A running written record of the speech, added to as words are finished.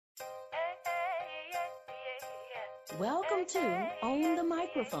Welcome to Own the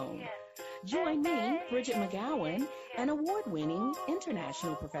Microphone. Join me, Bridget McGowan, an award-winning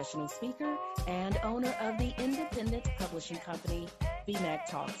international professional speaker and owner of the independent publishing company, BMAC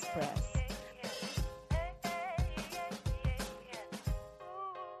Talks Press.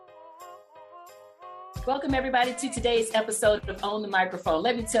 Welcome, everybody, to today's episode of Own the Microphone.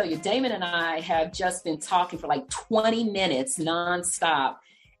 Let me tell you, Damon and I have just been talking for like 20 minutes nonstop.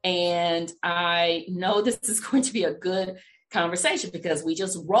 And I know this is going to be a good conversation because we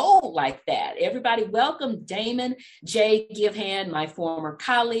just roll like that. Everybody, welcome Damon J. Givehand, my former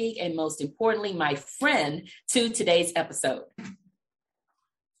colleague, and most importantly, my friend, to today's episode.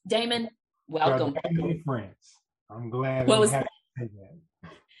 Damon, welcome. Friends. I'm glad we had to say that.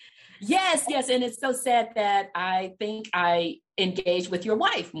 Yes. And it's so sad that I think I engage with your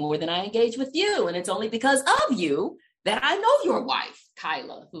wife more than I engage with you. And it's only because of you that I know your wife,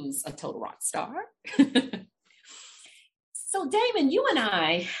 Kyla, who's a total rock star. So Damon, you and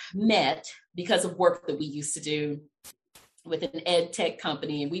I met because of work that we used to do with an ed tech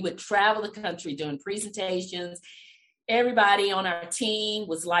company, and we would travel the country doing presentations. Everybody on our team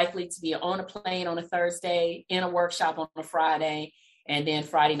was likely to be on a plane on a Thursday, in a workshop on a Friday, and then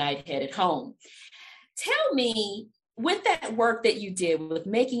Friday night headed home. Tell me, with that work that you did with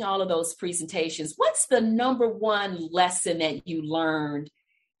making all of those presentations, what's the number one lesson that you learned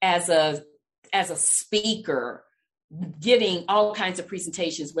as a speaker, giving all kinds of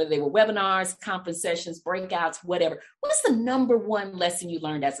presentations, whether they were webinars, conference sessions, breakouts, whatever? What's the number one lesson you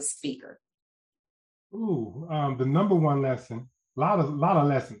learned as a speaker? The number one lesson, a lot of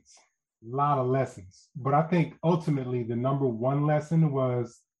lessons. But I think ultimately the number one lesson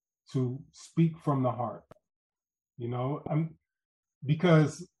was to speak from the heart.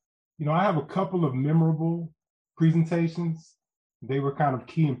 Because I have a couple of memorable presentations. They were kind of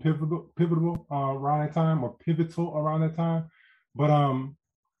key and pivotal around that time, or pivotal around that time. But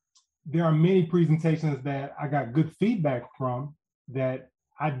there are many presentations that I got good feedback from that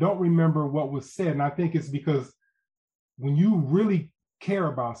I don't remember what was said. And I think it's because when you really care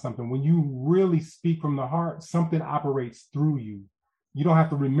about something, when you really speak from the heart, something operates through you. You don't have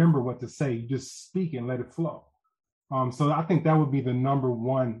to remember what to say. You just speak and let it flow. So I think that would be the number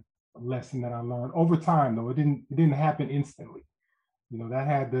one lesson that I learned over time. Though it didn't happen instantly.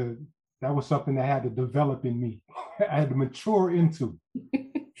 That was something that had to develop in me. I had to mature into.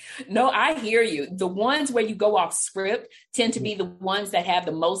 No, I hear you. The ones where you go off script tend to be the ones that have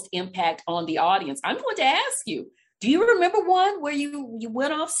the most impact on the audience. I'm going to ask you, do you remember one where you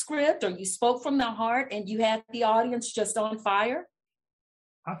went off script or you spoke from the heart and you had the audience just on fire?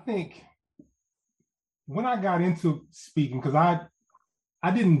 I think when I got into speaking, because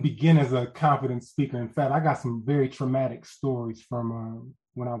I didn't begin as a confident speaker. In fact, I got some very traumatic stories from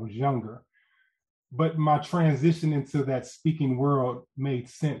when I was younger. But my transition into that speaking world made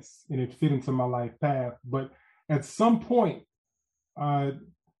sense and it fit into my life path. But at some point, I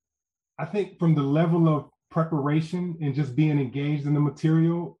think from the level of preparation and just being engaged in the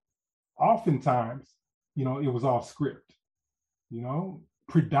material, oftentimes, it was off script.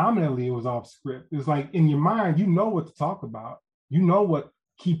 Predominantly it was off script. It's like in your mind, you know what to talk about. You know what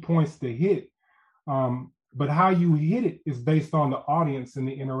key points to hit. But how you hit it is based on the audience and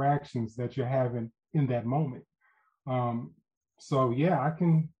the interactions that you're having in that moment. So yeah,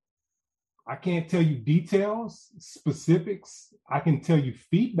 I can't tell you details, specifics. I can tell you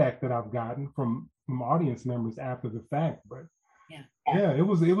feedback that I've gotten from audience members after the fact. But yeah, it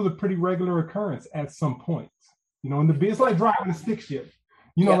was a pretty regular occurrence at some point. It's like driving a stick shift.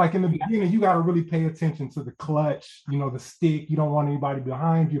 Like in the beginning, you got to really pay attention to the clutch, the stick. You don't want anybody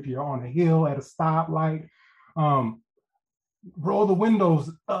behind you if you're on a hill at a stoplight. Roll the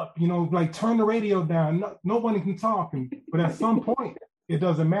windows up, like turn the radio down. Nobody can talk. But at some point, it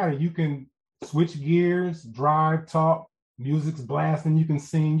doesn't matter. You can switch gears, drive, talk, music's blasting, you can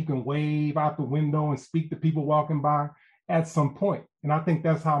sing, you can wave out the window and speak to people walking by at some point. And I think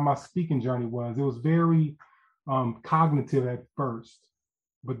that's how my speaking journey was. It was very cognitive at first.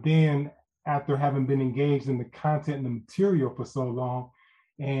 But then after having been engaged in the content and the material for so long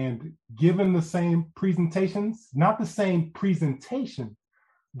and given the same presentations, not the same presentation,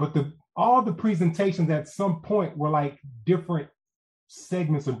 but all the presentations at some point were like different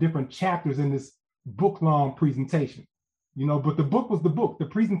segments or different chapters in this book-long presentation. But the book was the book. The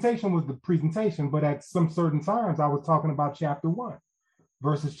presentation was the presentation. But at some certain times, I was talking about chapter 1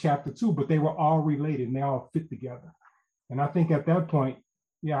 versus chapter 2, but they were all related and they all fit together. And I think at that point,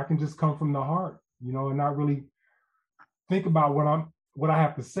 I can just come from the heart, and not really think about what I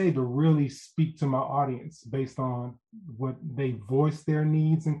have to say to really speak to my audience based on what they voice their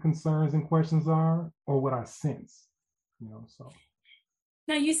needs and concerns and questions are, or what I sense. So.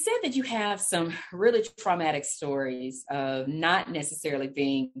 Now, you said that you have some really traumatic stories of not necessarily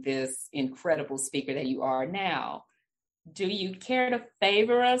being this incredible speaker that you are now. Do you care to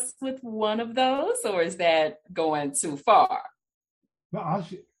favor us with one of those, or is that going too far? No,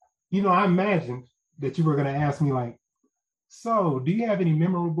 I imagined that you were going to ask me, like, so do you have any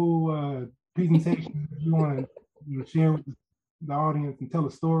memorable presentations you want to share with the audience and tell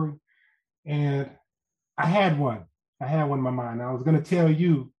a story? And I had one. In my mind. I was going to tell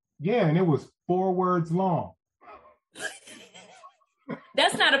you, yeah, and it was 4 words long.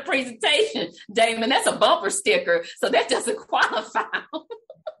 That's not a presentation, Damon. That's a bumper sticker. So that doesn't qualify.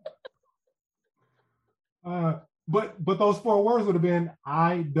 But those 4 words would have been,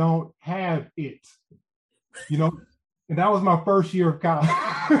 I don't have it. And that was my first year of college.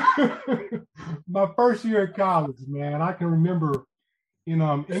 My first year of college, man. I can remember in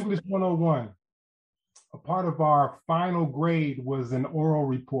English 101, a part of our final grade was an oral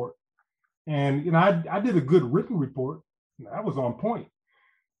report. And I did a good written report. That was on point.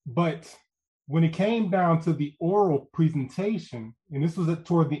 But when it came down to the oral presentation, and this was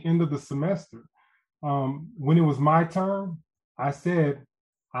toward the end of the semester, when it was my turn, I said,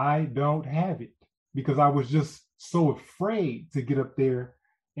 I don't have it, because I was just so afraid to get up there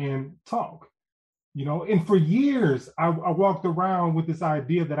and talk. And for years, I walked around with this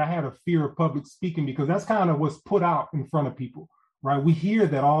idea that I had a fear of public speaking, because that's kind of what's put out in front of people, right? We hear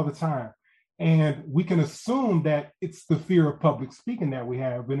that all the time. And we can assume that it's the fear of public speaking that we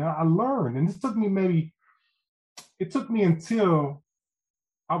have. And I learned, and it took me until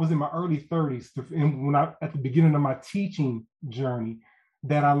I was in my early 30s, at the beginning of my teaching journey,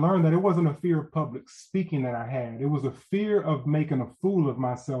 that I learned that it wasn't a fear of public speaking that I had. It was a fear of making a fool of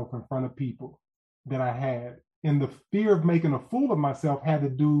myself in front of people that I had. And the fear of making a fool of myself had to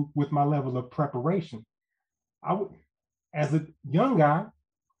do with my level of preparation. As a young guy,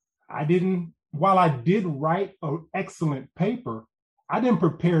 while I did write an excellent paper, I didn't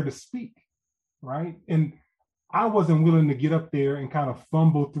prepare to speak, right? And I wasn't willing to get up there and kind of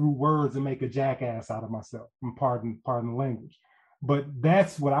fumble through words and make a jackass out of myself, and pardon the language. But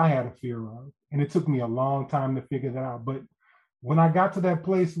that's what I had a fear of. And it took me a long time to figure that out. But when I got to that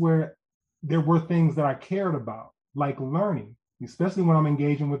place where there were things that I cared about, like learning, especially when I'm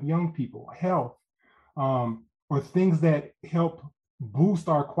engaging with young people, health, or things that help boost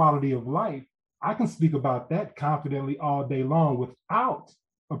our quality of life, I can speak about that confidently all day long without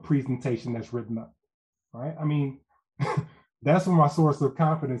a presentation that's written up, right? I mean, that's where my source of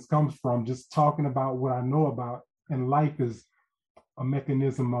confidence comes from, just talking about what I know about. And life is a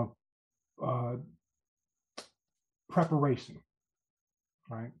mechanism of preparation,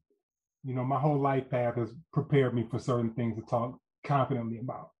 right? My whole life path has prepared me for certain things to talk confidently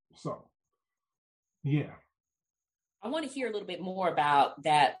about. So, yeah. I want to hear a little bit more about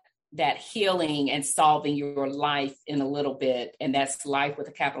that healing and solving your life in a little bit, and that's life with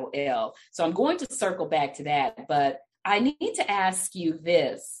a capital L. So I'm going to circle back to that, but I need to ask you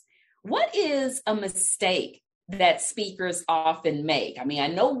this. What is a mistake that speakers often make? I mean, I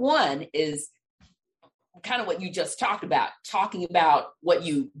know one is kind of what you just talked about, talking about what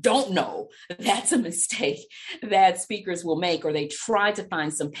you don't know. That's a mistake that speakers will make, or they try to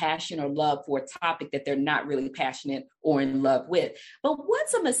find some passion or love for a topic that they're not really passionate or in love with. But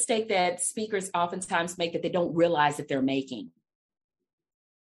what's a mistake that speakers oftentimes make that they don't realize that they're making?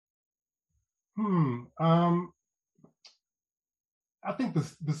 I think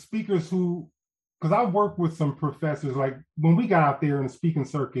the speakers because I've worked with some professors, like when we got out there in the speaking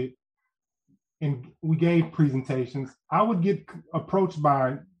circuit, and we gave presentations, I would get approached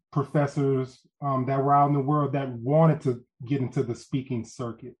by professors that were out in the world that wanted to get into the speaking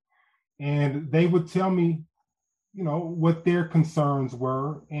circuit. And they would tell me, what their concerns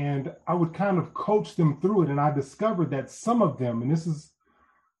were. And I would kind of coach them through it. And I discovered that some of them, and this is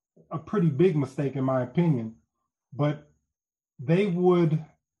a pretty big mistake in my opinion, but they would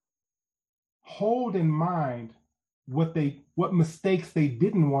hold in mind what mistakes they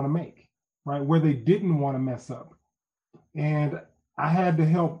didn't want to make, right? Where they didn't want to mess up. And I had to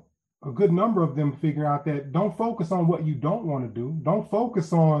help a good number of them figure out that don't focus on what you don't want to do. Don't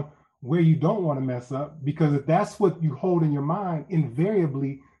focus on where you don't want to mess up, because if that's what you hold in your mind,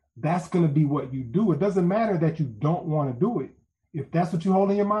 invariably, that's going to be what you do. It doesn't matter that you don't want to do it. If that's what you hold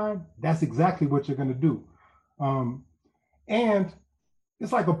in your mind, that's exactly what you're going to do. And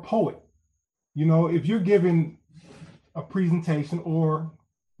it's like a poet. If you're giving a presentation, or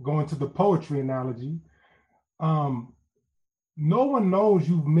going to the poetry analogy, no one knows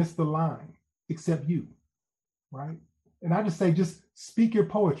you've missed the line except you, right? And I just say, just speak your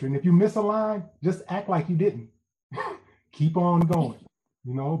poetry. And if you miss a line, just act like you didn't. keep on going,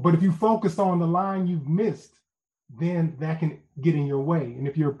 But if you focus on the line you've missed, then that can get in your way. And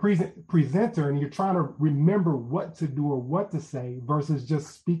if you're a presenter and you're trying to remember what to do or what to say versus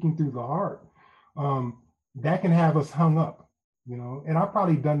just speaking through the heart, that can have us hung up, And I've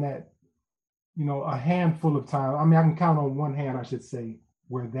probably done that, a handful of times. I mean, I can count on one hand, I should say,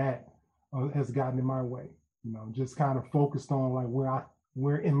 where that has gotten in my way, just kind of focused on like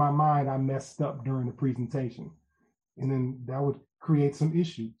where in my mind I messed up during the presentation. And then that would create some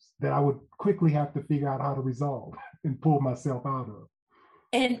issues that I would quickly have to figure out how to resolve and pull myself out of.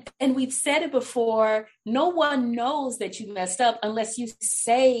 And we've said it before, no one knows that you messed up unless you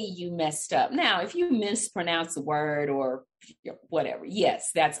say you messed up. Now, if you mispronounce a word or whatever,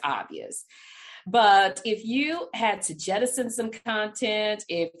 yes, that's obvious. But if you had to jettison some content,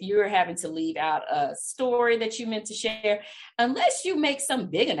 if you're having to leave out a story that you meant to share, unless you make some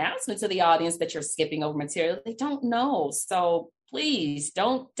big announcement to the audience that you're skipping over material, they don't know. So please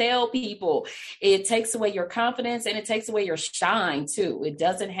don't tell people. It takes away your confidence and it takes away your shine too. It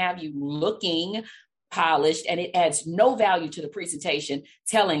doesn't have you looking polished and it adds no value to the presentation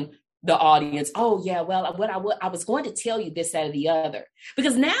telling the audience, oh yeah, well, I was going to tell you this, that, or the other,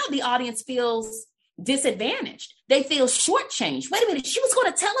 because now the audience feels disadvantaged. They feel shortchanged. Wait a minute, she was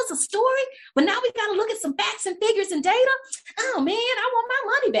going to tell us a story, but now we got to look at some facts and figures and data. Oh man, I want my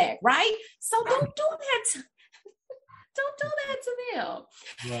money back, right? So don't do that. Don't do that to them.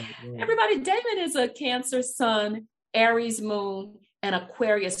 Right. Everybody, Damon is a Cancer sun, Aries moon, and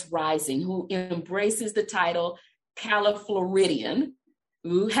Aquarius rising who embraces the title Califloridian,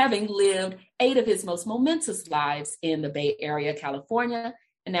 having lived 8 of his most momentous lives in the Bay Area, California,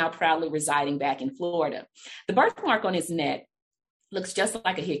 and now proudly residing back in Florida. The birthmark on his neck looks just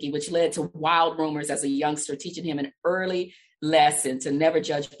like a hickey, which led to wild rumors as a youngster, teaching him an early lesson to never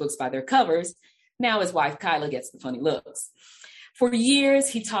judge books by their covers. Now his wife, Kyla, gets the funny looks. For years,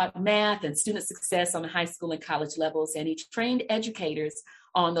 he taught math and student success on the high school and college levels, and he trained educators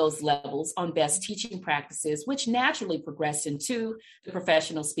on those levels on best teaching practices, which naturally progressed into the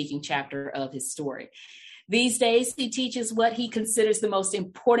professional speaking chapter of his story. These days, he teaches what he considers the most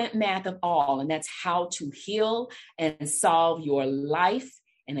important math of all, and that's how to heal and solve your life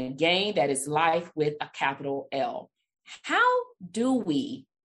in a game that is life with a capital L. How do we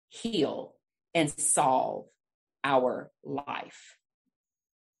heal and solve our life?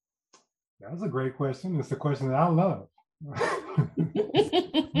 That's a great question. It's a question that I love.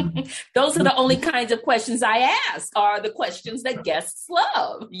 Those are the only kinds of questions I ask, are the questions that guests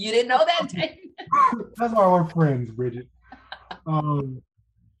love. You didn't know that, David? That's why we're friends, Bridget. I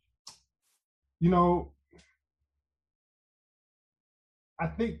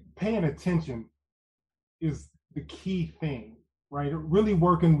think paying attention is the key thing, right? Really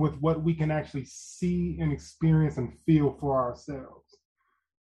working with what we can actually see and experience and feel for ourselves.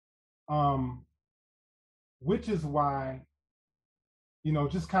 Which is why,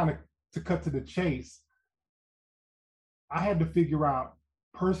 just kind of to cut to the chase, I had to figure out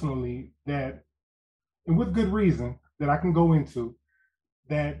personally that, and with good reason that I can go into,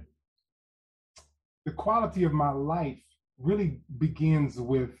 that the quality of my life really begins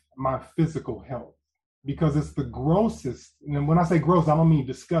with my physical health, because it's the grossest. And when I say gross, I don't mean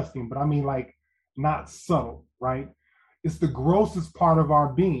disgusting, but I mean like not subtle, right? It's the grossest part of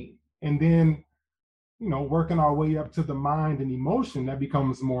our being. And then, working our way up to the mind and emotion, that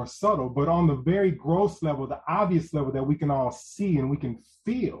becomes more subtle. But on the very gross level, the obvious level that we can all see and we can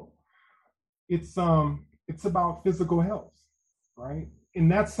feel, it's about physical health, right?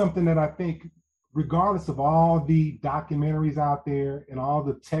 And that's something that I think, regardless of all the documentaries out there and all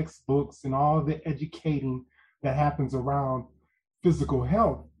the textbooks and all the educating that happens around physical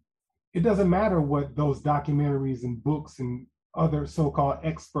health, it doesn't matter what those documentaries and books and other so-called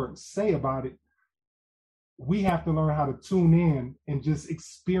experts say about it. We have to learn how to tune in and just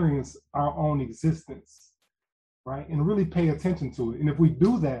experience our own existence, right? And really pay attention to it. And if we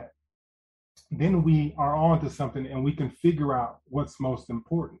do that, then we are on to something and we can figure out what's most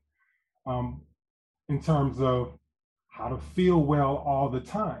important in terms of how to feel well all the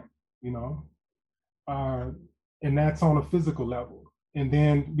time, and that's on a physical level. And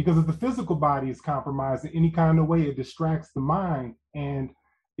then because if the physical body is compromised in any kind of way, it distracts the mind and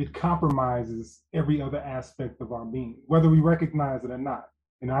it compromises every other aspect of our being, whether we recognize it or not.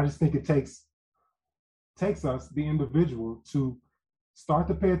 And I just think it takes us, the individual, to start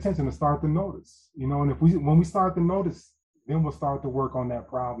to pay attention and start to notice, and when we start to notice, then we'll start to work on that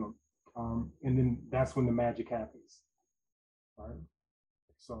problem. And then that's when the magic happens. Right?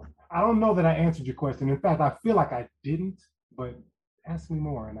 So I don't know that I answered your question. In fact, I feel like I didn't, but ask me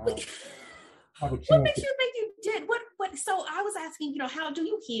more and I'll have a chance. What makes you think you did? What So I was asking, how do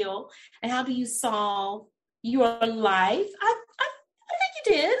you heal and how do you solve your life? I think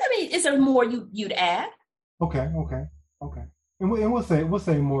you did. I mean, is there more you'd add? Okay. And we'll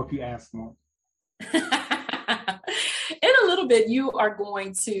say more if you ask more. In a little bit, you are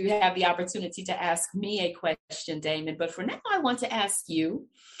going to have the opportunity to ask me a question, Damon. But for now, I want to ask you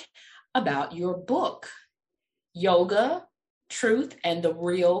about your book, Yoga, Truth, and the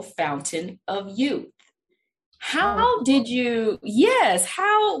Real Fountain of Youth. What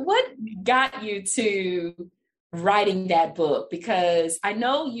got you to writing that book? Because I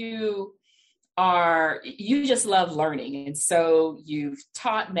know you just love learning. And so you've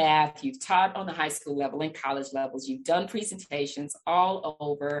taught math, you've taught on the high school level and college levels, you've done presentations all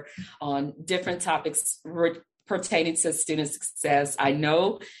over on different topics pertaining to student success. I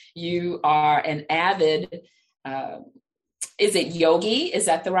know you are an avid, is it yogi? Is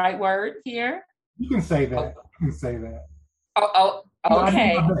that the right word here? You can say that. You can say that. Oh,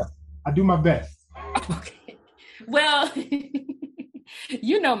 okay. I do my best. Okay. Well,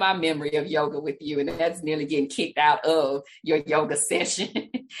 you know my memory of yoga with you, and that's nearly getting kicked out of your yoga session.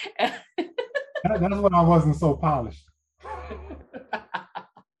 That's when I wasn't so polished.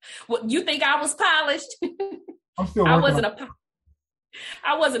 Well, you think I was polished? I'm still I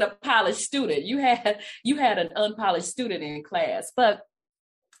wasn't a polished student. You had an unpolished student in class. But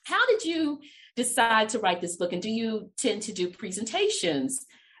how did you decide to write this book? And do you tend to do presentations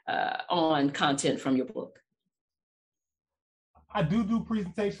on content from your book? I do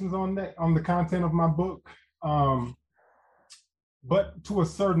presentations on the content of my book, but to a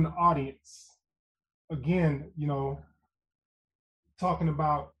certain audience. Again, talking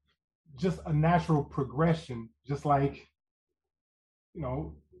about just a natural progression, just like,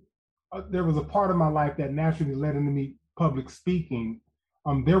 there was a part of my life that naturally led into me public speaking.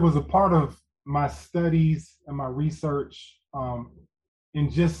 There was a part of my studies and my research and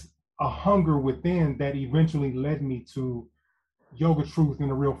just a hunger within that eventually led me to Yoga, Truth, and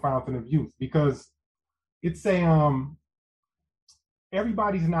the Real Fountain of Youth, because it's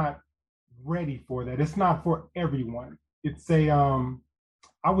everybody's not ready for that. It's not for everyone. It's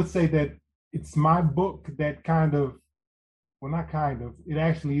I would say that it's my book that it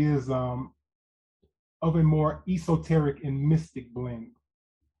actually is of a more esoteric and mystic blend,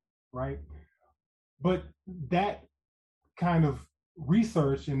 right? But that kind of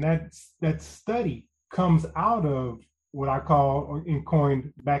research and that study comes out of what I call, and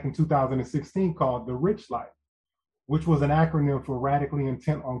coined back in 2016, called The Rich Life, which was an acronym for Radically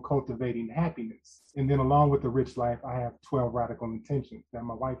Intent on Cultivating Happiness. And then along with The Rich Life, I have 12 Radical Intentions that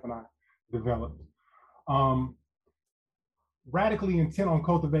my wife and I developed. Radically Intent on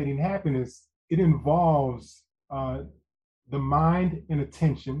Cultivating Happiness, it involves the mind and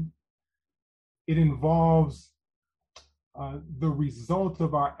attention. It involves the result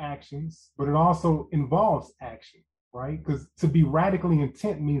of our actions, but it also involves action, right? Because to be radically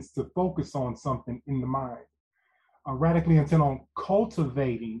intent means to focus on something in the mind. Radically intent on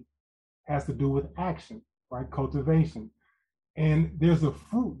cultivating has to do with action, right? Cultivation. And there's a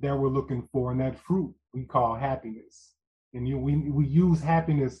fruit that we're looking for, and that fruit we call happiness. And we use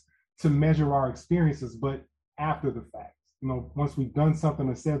happiness to measure our experiences, but after the fact, once we've done something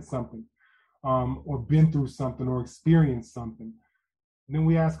or said something, or been through something or experienced something, then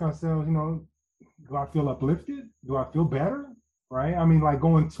we ask ourselves, do I feel uplifted? Do I feel better? Right? I mean, like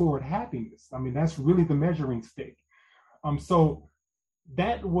going toward happiness. I mean, that's really the measuring stick. So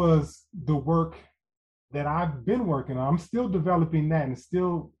that was the work that I've been working on. I'm still developing that and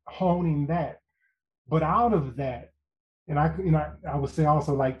still honing that. But out of that, and I would say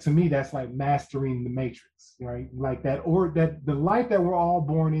also, like, to me, that's like mastering the matrix, right? Like that, or that the life that we're all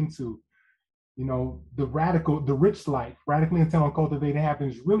born into, the rich life, radically intent on cultivating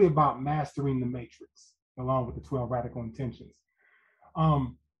happiness, is really about mastering the matrix, along with the 12 radical intentions.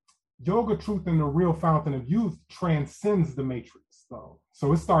 Yoga, Truth, and the Real Fountain of Youth transcends the matrix, though.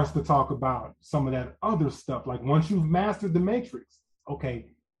 So it starts to talk about some of that other stuff. Like, once you've mastered the matrix, okay,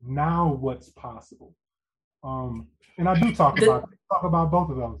 now what's possible? And I do talk about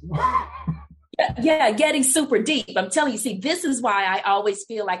both of those. Yeah, getting super deep. I'm telling you, see, this is why I always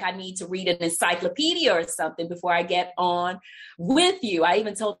feel like I need to read an encyclopedia or something before I get on with you. I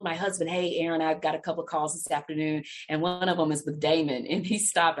even told my husband, hey, Aaron, I've got a couple of calls this afternoon, and one of them is with Damon. And he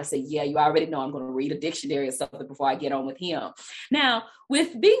stopped. I said, yeah, you already know I'm going to read a dictionary or something before I get on with him. Now,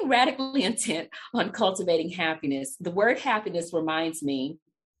 with being radically intent on cultivating happiness, the word happiness reminds me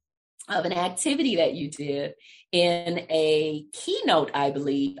of an activity that you did in a keynote, I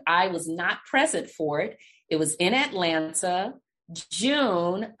believe. I was not present for it. It was in Atlanta.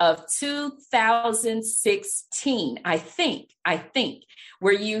 June of 2016, I think,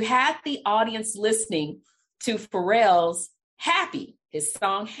 where you had the audience listening to Pharrell's Happy, his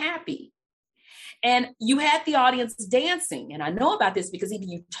song Happy. And you had the audience dancing. And I know about this because either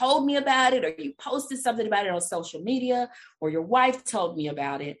you told me about it or you posted something about it on social media or your wife told me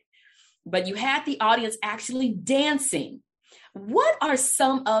about it. But you had the audience actually dancing. What are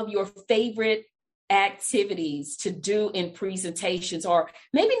some of your favorite activities to do in presentations, or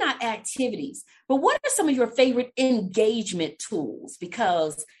maybe not activities, but what are some of your favorite engagement tools?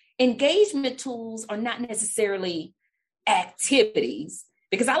 Because engagement tools are not necessarily activities,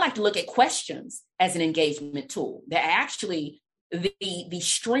 because I like to look at questions as an engagement tool. They're actually the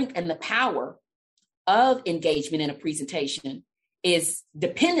strength and the power of engagement in a presentation is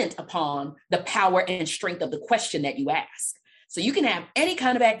dependent upon the power and strength of the question that you ask. So you can have any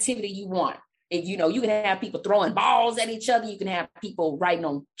kind of activity you want. You can have people throwing balls at each other. You can have people writing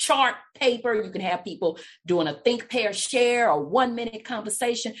on chart paper. You can have people doing a think, pair, share, or 1 minute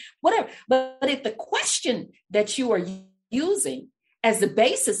conversation, whatever. But if the question that you are using as the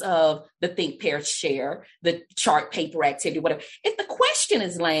basis of the think, pair, share, the chart paper activity, whatever, if the question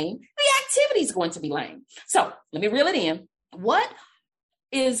is lame, the activity is going to be lame. So let me reel it in. What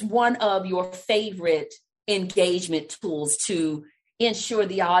is one of your favorite engagement tools to ensure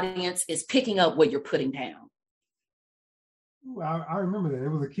the audience is picking up what you're putting down? Well, I remember that. It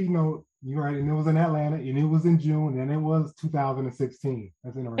was a keynote, you're right, and it was in Atlanta, and it was in June, and it was 2016.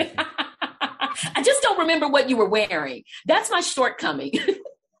 That's interesting. I just don't remember what you were wearing. That's my shortcoming.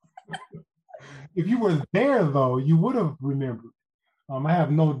 If you were there, though, you would have remembered. I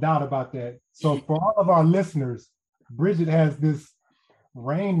have no doubt about that. So for all of our listeners, Bridget has this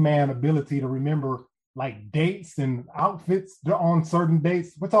Rain Man ability to remember like dates and outfits on certain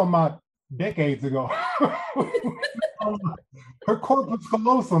dates. We're talking about decades ago. Her corpus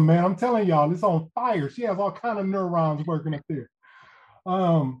callosum, man, I'm telling y'all, it's on fire. She has all kind of neurons working up there.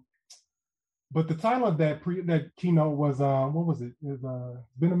 But the title of that keynote was, what was it? It's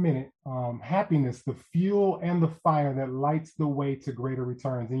been a minute. Happiness, the fuel and the fire that lights the way to greater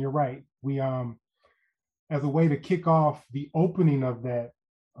returns. And you're right. We, as a way to kick off the opening of that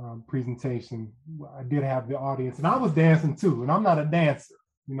presentation, I did have the audience, and I was dancing too. And I'm not a dancer,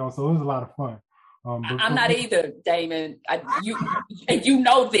 so it was a lot of fun. I'm not either, Damon. You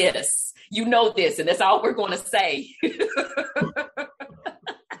know this, and that's all we're going to say.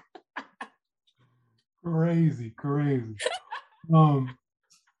 Crazy. So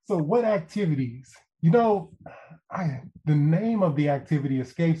what activities? The name of the activity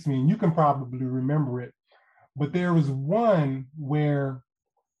escapes me, and you can probably remember it. But there was one where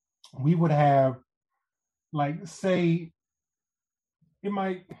we would have, like, say, it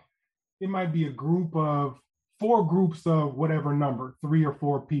might be a group of 4 groups of whatever number, 3 or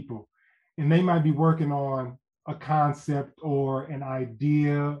 4 people, and they might be working on a concept or an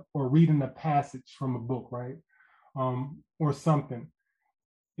idea or reading a passage from a book, right? Or something.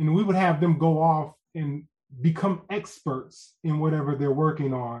 And we would have them go off and become experts in whatever they're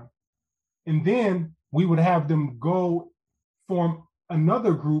working on. And then we would have them go form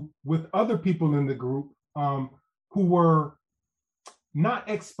another group with other people in the group who were not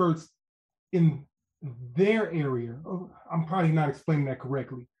experts in their area. I'm probably not explaining that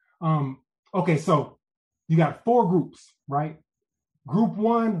correctly. Okay, so you got 4 groups, right? Group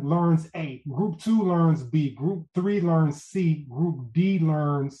 1 learns A, group 2 learns B, group 3 learns C, group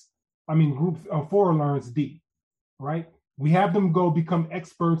 4 learns D, right? We have them go become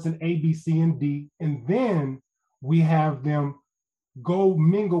experts in A, B, C, and D, and then we have them go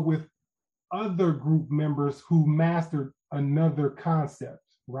mingle with other group members who mastered another concept,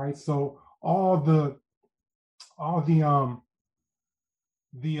 right? So all the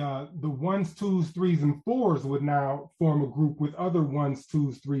 1s, 2s, 3s, and 4s would now form a group with other 1s,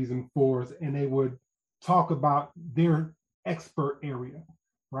 2s, 3s, and 4s, and they would talk about their expert area,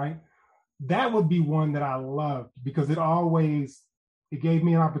 right? That would be one that I loved because it gave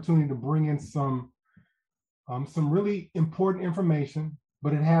me an opportunity to bring in some really important information,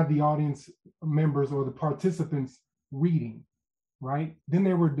 but it had the audience members or the participants reading, right? Then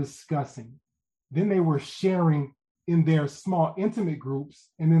they were discussing, then they were sharing in their small intimate groups,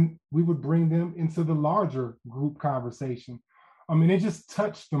 and then we would bring them into the larger group conversation. It just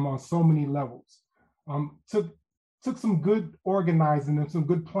touched them on so many levels. Took some good organizing and some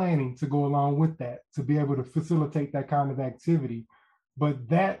good planning to go along with that, to be able to facilitate that kind of activity. But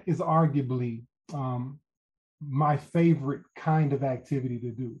that is arguably my favorite kind of activity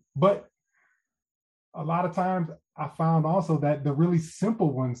to do. But a lot of times I found also that the really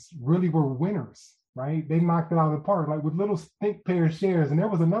simple ones really were winners. right? They knocked it out of the park, like with little think, pair, shares. And there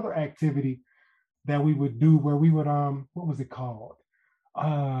was another activity that we would do where we would, what was it called?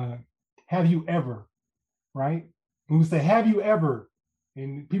 Have you ever, right? We would say, have you ever?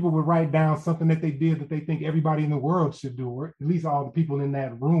 And people would write down something that they did that they think everybody in the world should do, or at least all the people in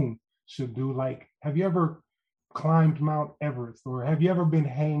that room should do. Like, have you ever climbed Mount Everest? Or have you ever been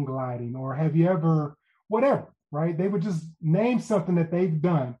hang gliding? Or have you ever, whatever, right? They would just name something that they've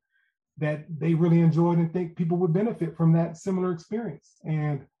done that they really enjoyed and think people would benefit from that similar experience.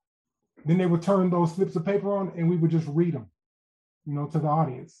 And then they would turn those slips of paper on and we would just read them, to the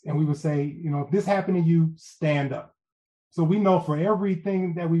audience. And we would say, if this happened to you, stand up. So we know for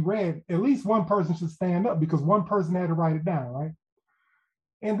everything that we read, at least one person should stand up because one person had to write it down, right?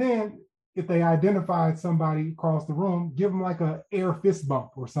 And then if they identified somebody across the room, give them like a air fist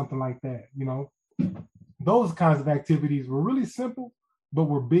bump or something like that, Those kinds of activities were really simple, but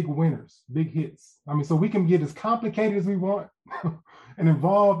were big winners, big hits. I mean, so we can get as complicated as we want and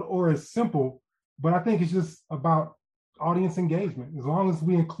involved or as simple, but I think it's just about audience engagement. As long as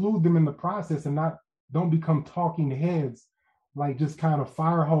we include them in the process and don't become talking heads, like just kind of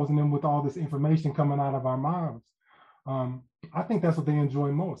fire hosing them with all this information coming out of our mouths. I think that's what they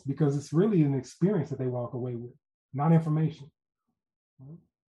enjoy most because it's really an experience that they walk away with, not information.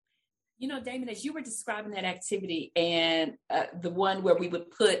 Damon, as you were describing that activity and the one where we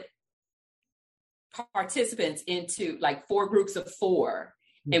would put participants into like 4 groups of 4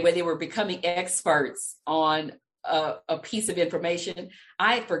 and where they were becoming experts on a piece of information,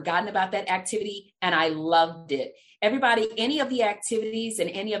 I had forgotten about that activity and I loved it. Everybody, any of the activities and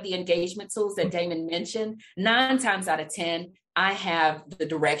any of the engagement tools that Damon mentioned, 9 times out of 10, I have the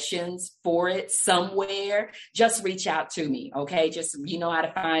directions for it somewhere. Just reach out to me, okay? Just, you know how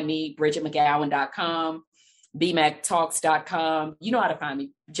to find me, BridgetMcGowan.com, BMACTalks.com. You know how to find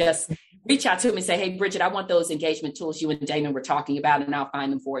me. Just reach out to me and say, hey, Bridget, I want those engagement tools you and Damon were talking about, and I'll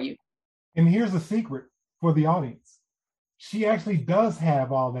find them for you. And here's a secret for the audience. She actually does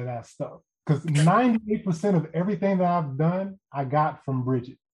have all of that stuff because 98% of everything that I've done, I got from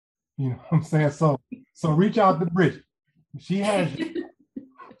Bridget. You know what I'm saying? So reach out to Bridget. She has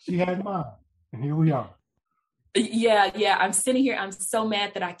mine. And here we are. Yeah. I'm sitting here. I'm so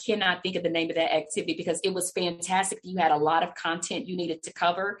mad that I cannot think of the name of that activity because it was fantastic. You had a lot of content you needed to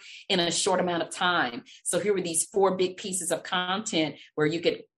cover in a short amount of time. So here were these 4 big pieces of content where you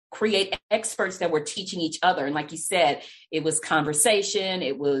could create experts that were teaching each other. And like you said, it was conversation,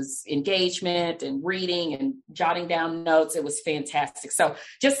 it was engagement and reading and jotting down notes. It was fantastic. So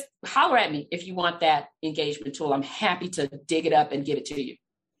just holler at me if you want that engagement tool. I'm happy to dig it up and give it to you.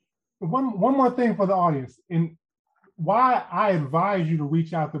 One more thing for the audience, and why I advise you to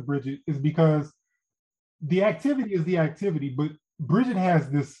reach out to Bridget is because the activity is the activity, but Bridget has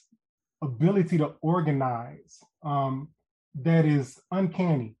this ability to organize that is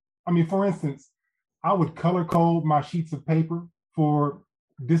uncanny. I mean, for instance, I would color code my sheets of paper for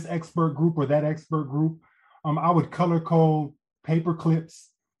this expert group or that expert group. I would color code paper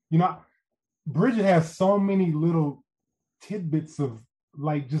clips. Bridget has so many little tidbits of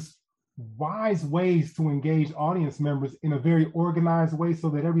like just wise ways to engage audience members in a very organized way so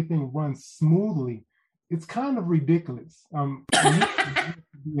that everything runs smoothly. It's kind of ridiculous. You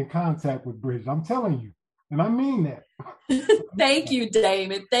be in contact with Bridget. I'm telling you. And I mean that. Thank you,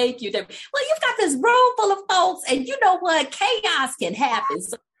 Damon. Thank you, Damon. Well, you've got this room full of folks, and you know what? Chaos can happen.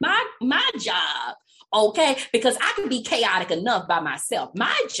 So my job, okay, because I can be chaotic enough by myself.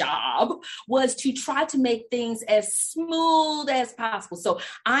 My job was to try to make things as smooth as possible. So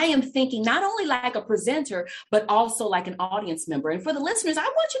I am thinking not only like a presenter, but also like an audience member. And for the listeners, I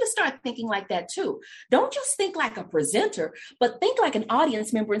want you to start thinking like that too. Don't just think like a presenter, but think like an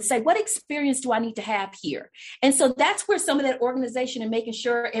audience member and say, what experience do I need to have here? And so that's where some of that organization and making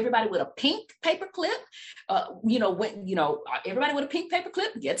sure everybody with a pink paper clip, everybody with a pink paper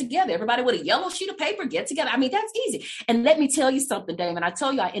clip, get together. Everybody with a yellow sheet of paper, get together. I mean, that's easy. And let me tell you something, Damon. I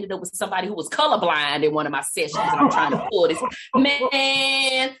tell you, I ended up with somebody who was colorblind in one of my sessions, and I'm trying to pull this.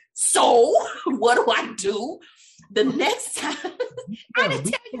 Man, so what do I do? The next time, I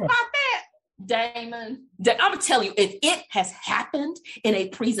didn't tell you about that, Damon. I'm going to tell you, if it has happened in a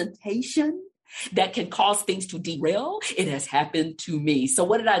presentation that can cause things to derail, it has happened to me. So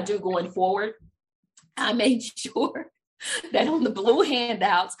what did I do going forward? I made sure that on the blue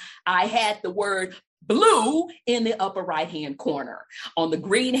handouts, I had the word blue in the upper right-hand corner. On the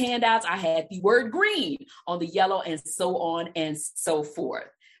green handouts, I had the word green on the yellow, and so on and so forth.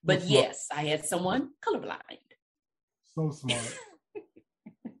 But yes, I had someone colorblind. So smart.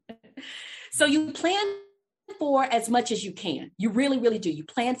 So you plan for as much as you can. You really, really do. You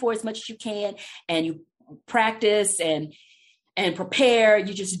plan for as much as you can, and you practice and prepare.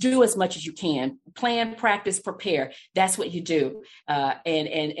 You just do as much as you can. Plan, practice, prepare. That's what you do.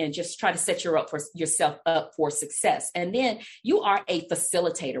 And just try to set yourself up for success. And then you are a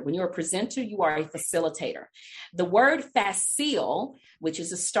facilitator. When you're a presenter, you are a facilitator. The word facile, which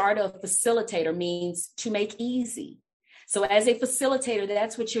is the start of facilitator, means to make easy. So as a facilitator,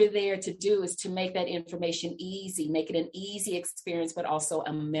 that's what you're there to do, is to make that information easy, make it an easy experience, but also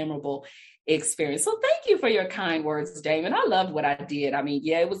a memorable experience. So thank you for your kind words, Damon. I loved what I did. I mean,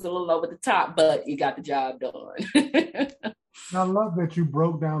 yeah, it was a little over the top, but you got the job done. I love that you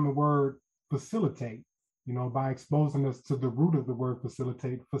broke down the word facilitate, by exposing us to the root of the word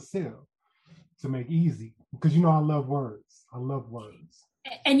facilitate, facile, to make easy. Because, I love words. I love words.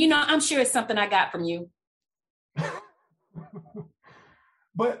 And, I'm sure it's something I got from you.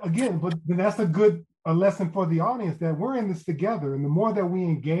 But that's a lesson for the audience, that we're in this together. And the more that we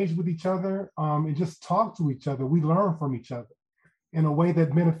engage with each other and just talk to each other, we learn from each other in a way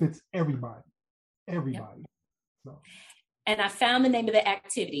that benefits everybody. Yep. So. And I found the name of the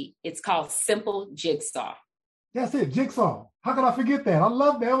activity. It's called Simple Jigsaw. That's it, Jigsaw. How could I forget that? I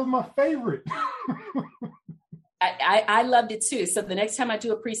love that. That was my favorite. I loved it too. So the next time I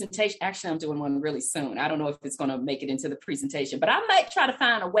do a presentation, actually I'm doing one really soon. I don't know if it's going to make it into the presentation, but I might try to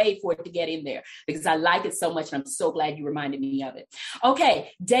find a way for it to get in there because I like it so much. And I'm so glad you reminded me of it. Okay,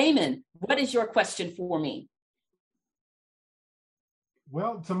 Damon, what is your question for me?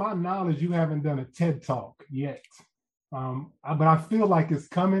 Well, to my knowledge, you haven't done a TED Talk yet. But I feel like it's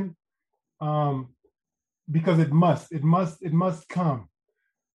coming because it must come.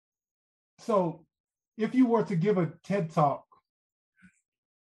 So if you were to give a TED Talk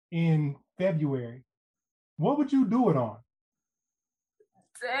in February, what would you do it on?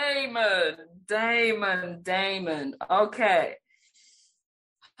 Damon. Okay.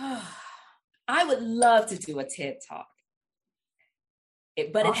 I would love to do a TED Talk.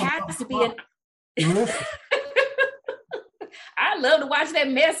 But it has to be I love to watch that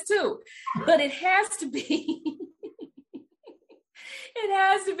mess too. But it has to be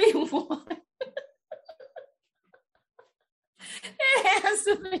one. It has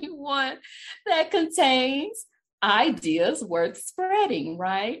to be one that contains ideas worth spreading,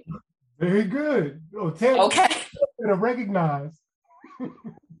 right? Very good. Okay. To recognize.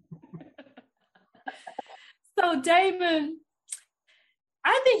 So, Damon,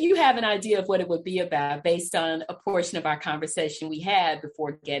 I think you have an idea of what it would be about based on a portion of our conversation we had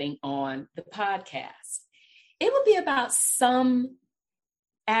before getting on the podcast. It would be about some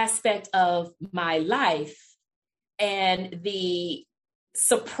aspect of my life and the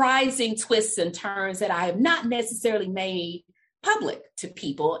surprising twists and turns that I have not necessarily made public to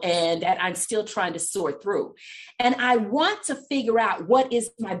people and that I'm still trying to sort through. And I want to figure out what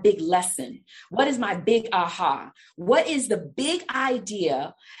is my big lesson? What is my big aha? What is the big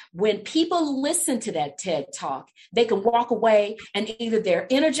idea when people listen to that TED Talk, they can walk away and either they're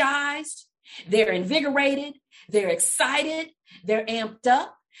energized, they're invigorated, they're excited, they're amped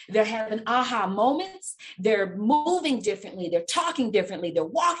up, they're having aha moments, they're moving differently, they're talking differently, they're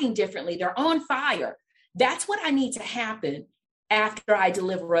walking differently, they're on fire. That's what I need to happen after I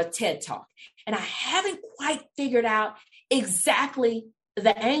deliver a TED Talk. And I haven't quite figured out exactly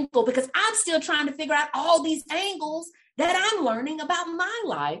the angle because I'm still trying to figure out all these angles that I'm learning about my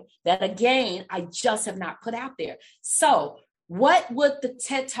life that, again, I just have not put out there. So what would the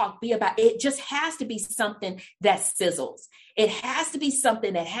TED Talk be about? It just has to be something that sizzles. It has to be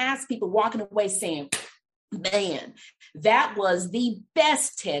something that has people walking away saying, man, that was the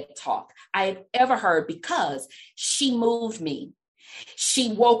best TED Talk I have ever heard because she moved me.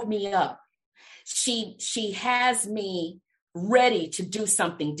 She woke me up. She has me ready to do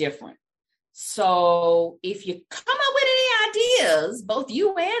something different. So if you come up with any ideas, both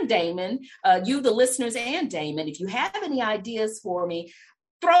you and Damon, you, the listeners, and Damon, if you have any ideas for me,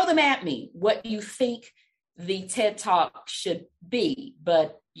 throw them at me, what you think the TED Talk should be.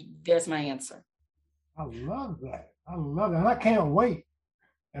 But there's my answer. I love that. And I can't wait.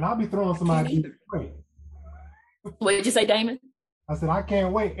 And I'll be throwing some ideas. What did you say, Damon? I said, I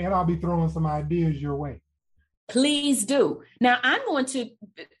can't wait. And I'll be throwing some ideas your way. Please do. Now, I'm going to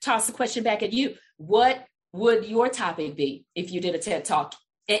toss the question back at you. What would your topic be if you did a TED Talk?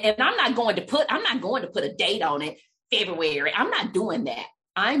 And I'm not going to put a date on it, February. I'm not doing that.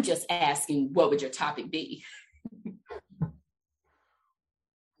 I'm just asking, what would your topic be?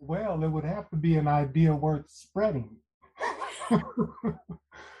 Well, it would have to be an idea worth spreading.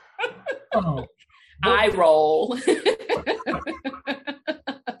 I roll.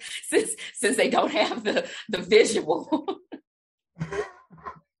 since they don't have the visual.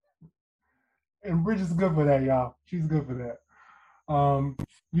 And Bridget's good for that, y'all. She's good for that.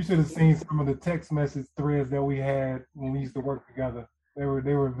 You should have seen some of the text message threads that we had when we used to work together. They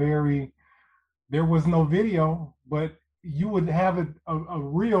were very. There was no video, but you would have a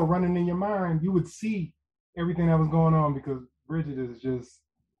reel running in your mind. You would see everything that was going on because Bridget is just,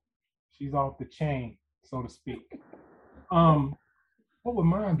 she's off the chain, so to speak. What would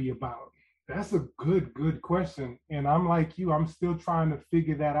mine be about? That's a good question. And I'm like you, I'm still trying to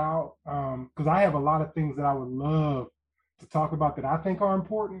figure that out because I have a lot of things that I would love to talk about that I think are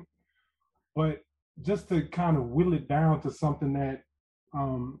important, but just to kind of whittle it down to something that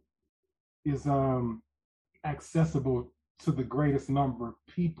is accessible to the greatest number of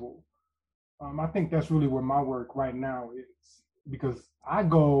people. I think that's really where my work right now is, because I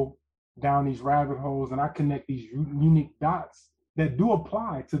go down these rabbit holes and I connect these unique dots that do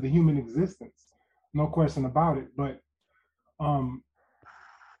apply to the human existence, no question about it. But I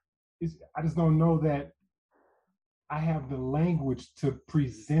just don't know that I have the language to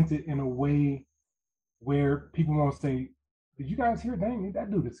present it in a way where people won't say, "Did you guys hear Damien? That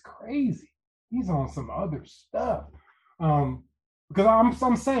dude is crazy. He's on some other stuff." Because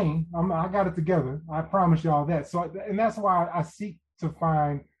I'm saying I got it together. I promise y'all that. So, and that's why I seek to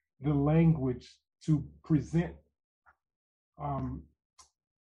find the language to present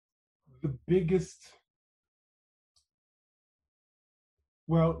the biggest.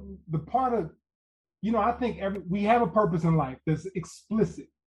 Well, the part of, I think we have a purpose in life that's explicit,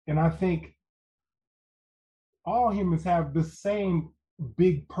 and I think all humans have the same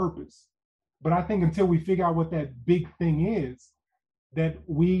big purpose. But I think until we figure out what that big thing is, that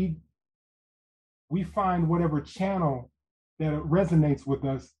we find whatever channel that resonates with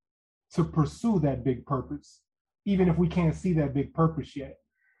us to pursue that big purpose, even if we can't see that big purpose yet.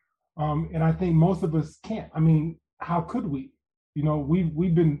 And I think most of us can't. I mean, how could we?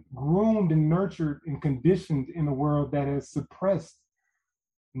 We've been groomed and nurtured and conditioned in a world that has suppressed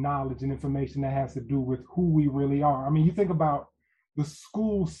knowledge and information that has to do with who we really are. I mean, you think about the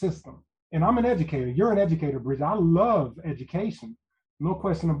school system, and I'm an educator. You're an educator, Bridget. I love education, no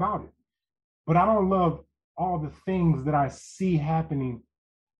question about it. But I don't love all the things that I see happening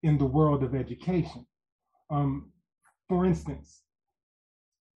in the world of education. For instance,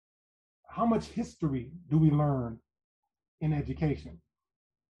 how much history do we learn in education?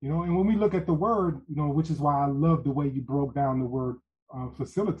 And when we look at the word, which is why I love the way you broke down the word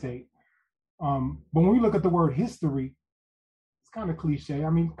facilitate. But when we look at the word history, it's kind of cliche. I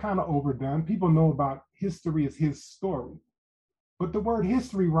mean, kind of overdone. People know about history as his story. But the word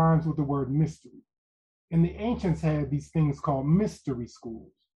history rhymes with the word mystery. And the ancients had these things called mystery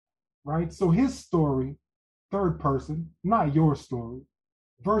schools, right? So his story, third person, not your story,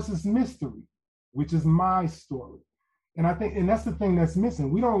 versus mystery, which is my story. And I think, and that's the thing that's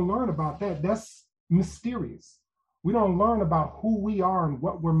missing. We don't learn about that. That's mysterious. We don't learn about who we are and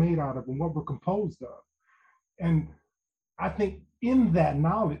what we're made out of and what we're composed of. And I think in that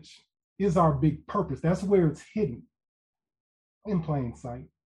knowledge is our big purpose. That's where it's hidden in plain sight.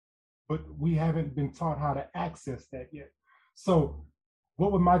 But we haven't been taught how to access that yet. So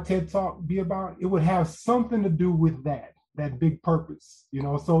what would my TED Talk be about? It would have something to do with that big purpose.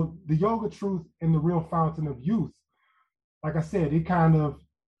 So the Yoga Truth and the Real Fountain of Youth, like I said,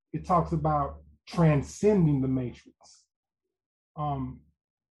 it talks about transcending the matrix.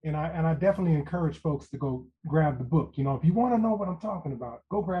 And I definitely encourage folks to go grab the book. If you want to know what I'm talking about,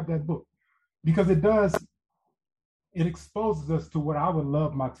 go grab that book, because it exposes us to what I would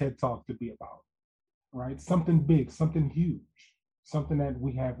love my TED Talk to be about, right? Something big, something huge, something that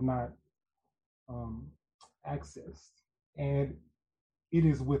we have not accessed. And it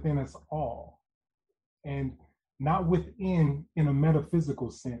is within us all. And not within in a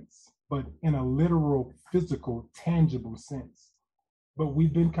metaphysical sense, but in a literal, physical, tangible sense. But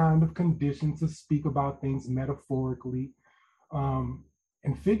we've been kind of conditioned to speak about things metaphorically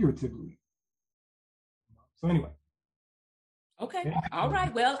and figuratively. So anyway. Okay. All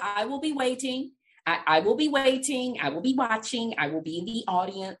right. Well, I will be waiting. I will be waiting. I will be watching. I will be in the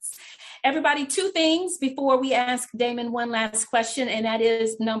audience. Everybody, two things before we ask Damon one last question. And that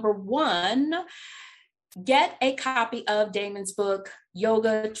is, number one, get a copy of Damon's book,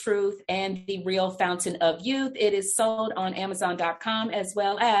 Yoga, Truth, and the Real Fountain of Youth. It is sold on Amazon.com as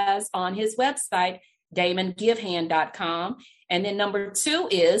well as on his website, DamonGiveHand.com. And then number two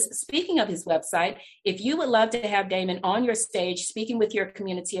is, speaking of his website, if you would love to have Damon on your stage speaking with your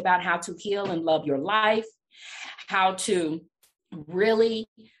community about how to heal and love your life, how to really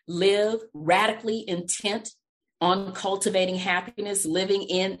live radically intent on cultivating happiness, living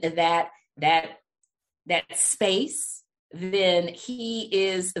in that that space, then he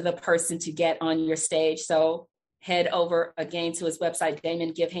is the person to get on your stage. So head over again to his website,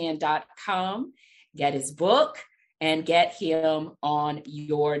 DamonGiveHand.com, get his book, and get him on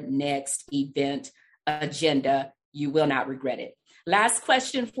your next event agenda. You will not regret it. Last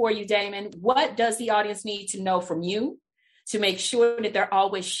question for you, Damon. What does the audience need to know from you to make sure that they're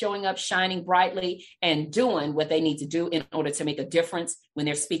always showing up, shining brightly, and doing what they need to do in order to make a difference when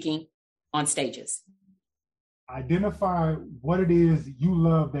they're speaking on stages? Identify what it is you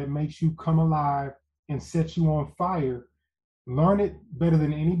love that makes you come alive and sets you on fire. Learn it better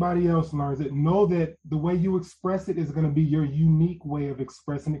than anybody else learns it. Know that the way you express it is going to be your unique way of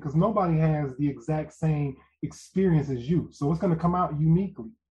expressing it, because nobody has the exact same experience as you. So it's going to come out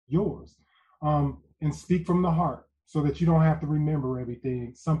uniquely, yours. And speak from the heart so that you don't have to remember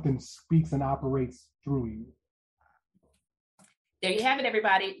everything. Something speaks and operates through you. There you have it,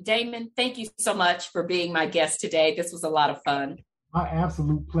 everybody. Damon, thank you so much for being my guest today. This was a lot of fun. My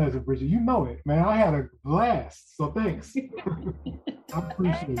absolute pleasure, Bridget. You know it, man. I had a blast, so thanks. I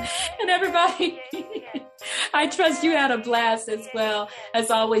appreciate it. And everybody, I trust you had a blast as well. As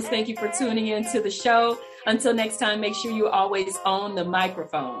always, thank you for tuning in to the show. Until next time, make sure you always own the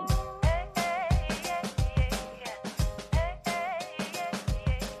microphone.